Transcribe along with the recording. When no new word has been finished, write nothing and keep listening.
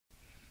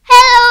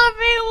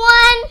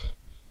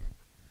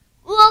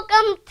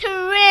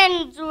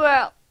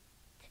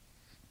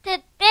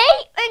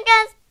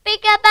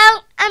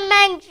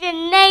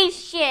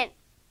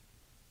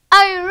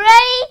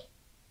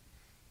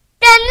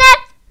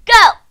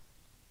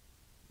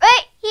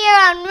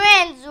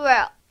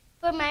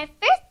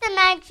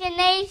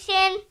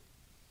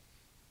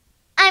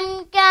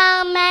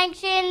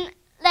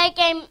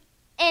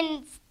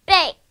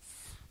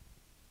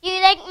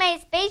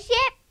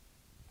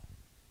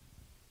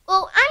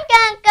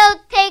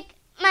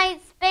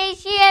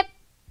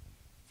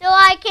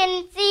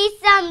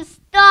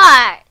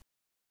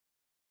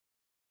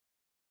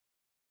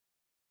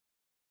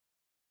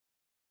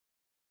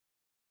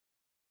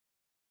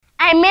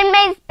I'm in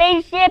my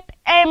spaceship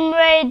and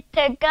ready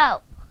to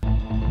go.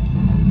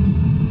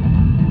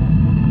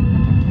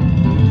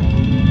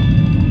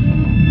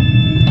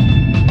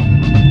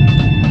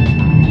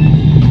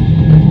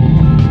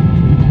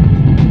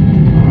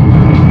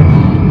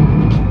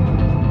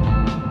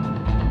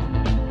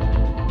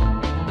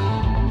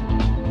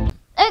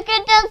 Look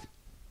at those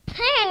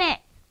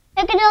planets.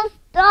 Look at those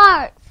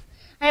stars.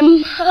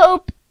 I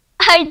hope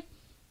I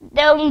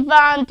don't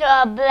fall into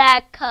a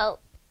black hole.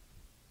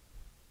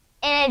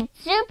 And it's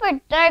super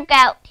dark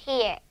out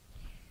here.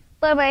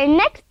 For my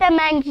next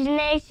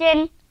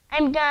imagination,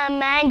 I'm gonna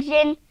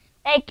imagine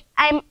like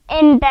I'm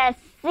in the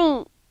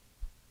sea.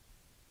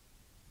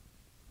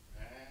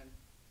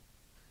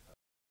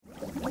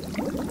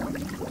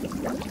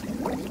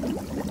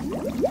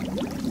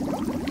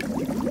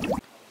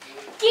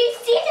 Do you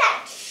see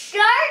that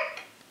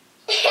shark?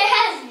 It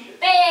has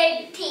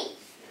big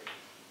teeth.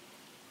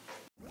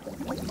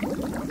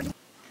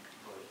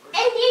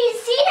 And do you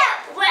see that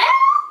whale?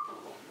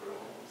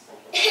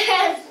 It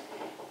has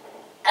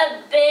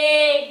a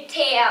big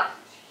tail.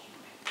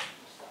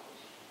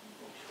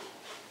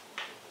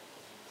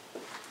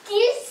 Do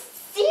you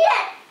see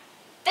that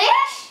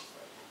fish?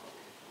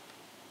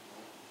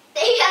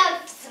 They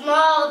have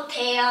small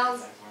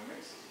tails.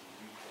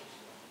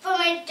 For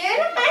my third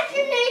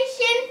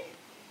imagination,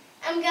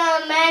 I'm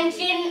gonna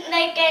imagine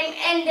like I'm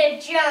in the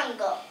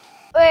jungle.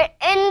 We're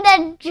in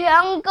the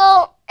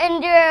jungle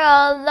and there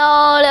are a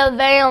lot of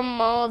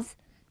animals.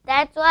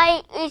 That's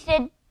why we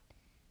should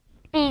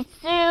be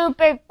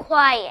super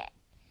quiet.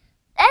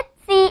 Let's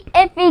see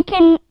if we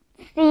can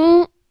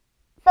see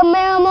some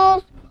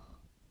animals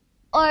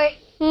or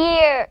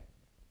hear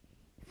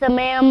some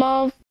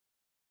animals.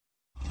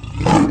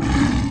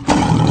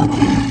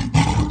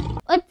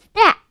 What's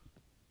that?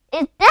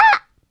 Is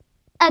that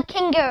a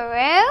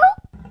kangaroo?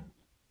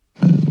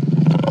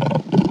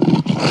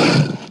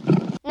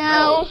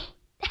 No,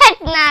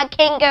 that's not a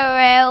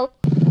kangaroo.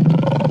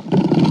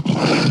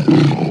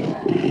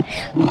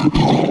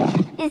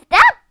 Is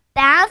that a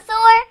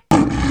dinosaur?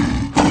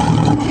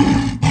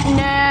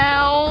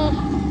 No.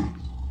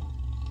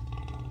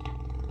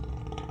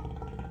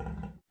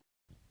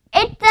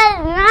 It's a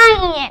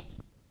lion.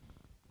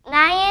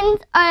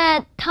 Lions are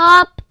the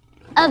top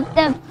of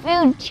the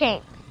food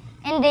chain,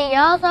 and they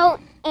also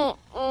eat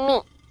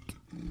meat.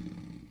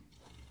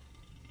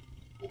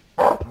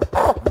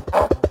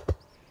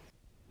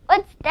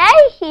 What's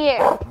that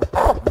here?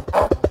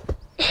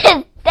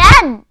 Is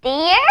that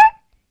deer?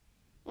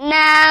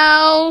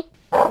 No.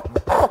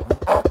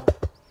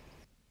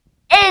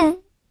 Is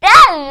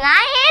that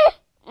lion?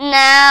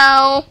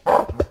 No.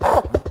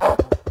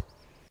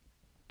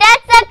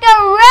 That's a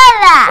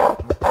gorilla.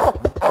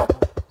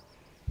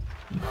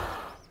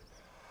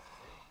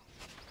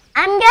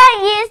 I'm gonna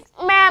use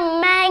my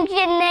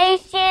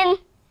imagination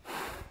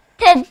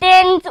to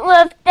dance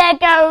with the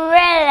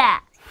gorilla.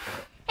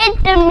 Hit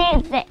the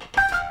music.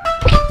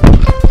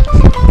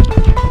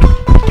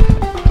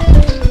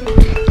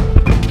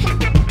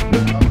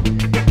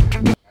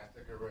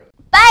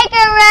 Bye,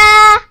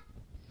 gorilla.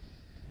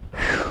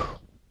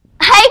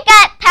 I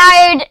got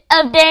tired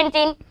of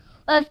dancing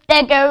with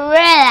the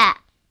gorilla.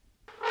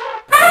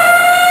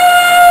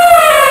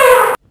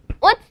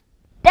 What's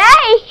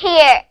that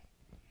here?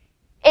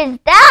 Is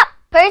that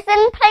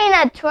person playing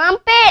a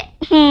trumpet?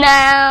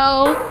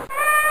 No.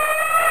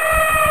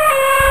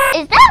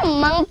 Is that a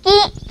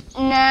monkey?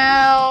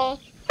 No.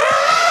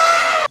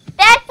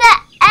 That's an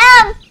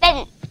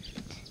elephant.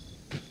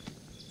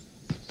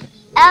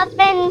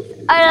 Elephants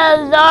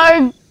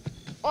are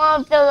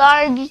one of the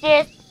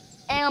largest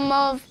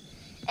animals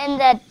in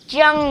the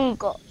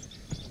jungle.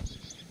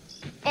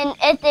 And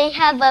if they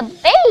have a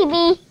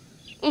baby,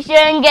 you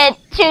shouldn't get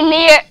too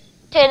near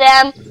to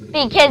them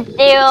because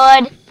they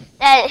would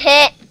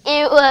hit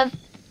you with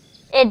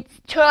its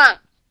trunk.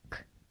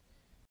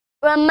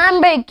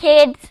 Remember,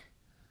 kids,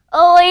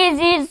 always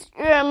use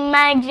your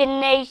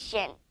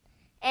imagination,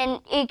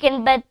 and you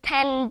can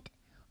pretend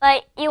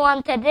what you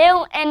want to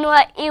do and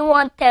what you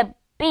want to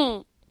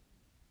be.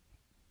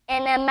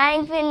 And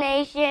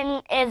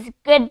imagination is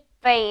good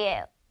for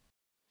you.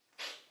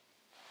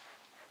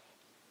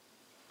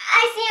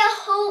 I see a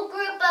whole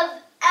group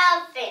of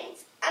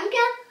elephants. I'm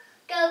gonna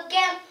go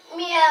get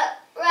me a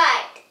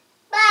ride.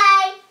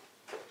 Bye.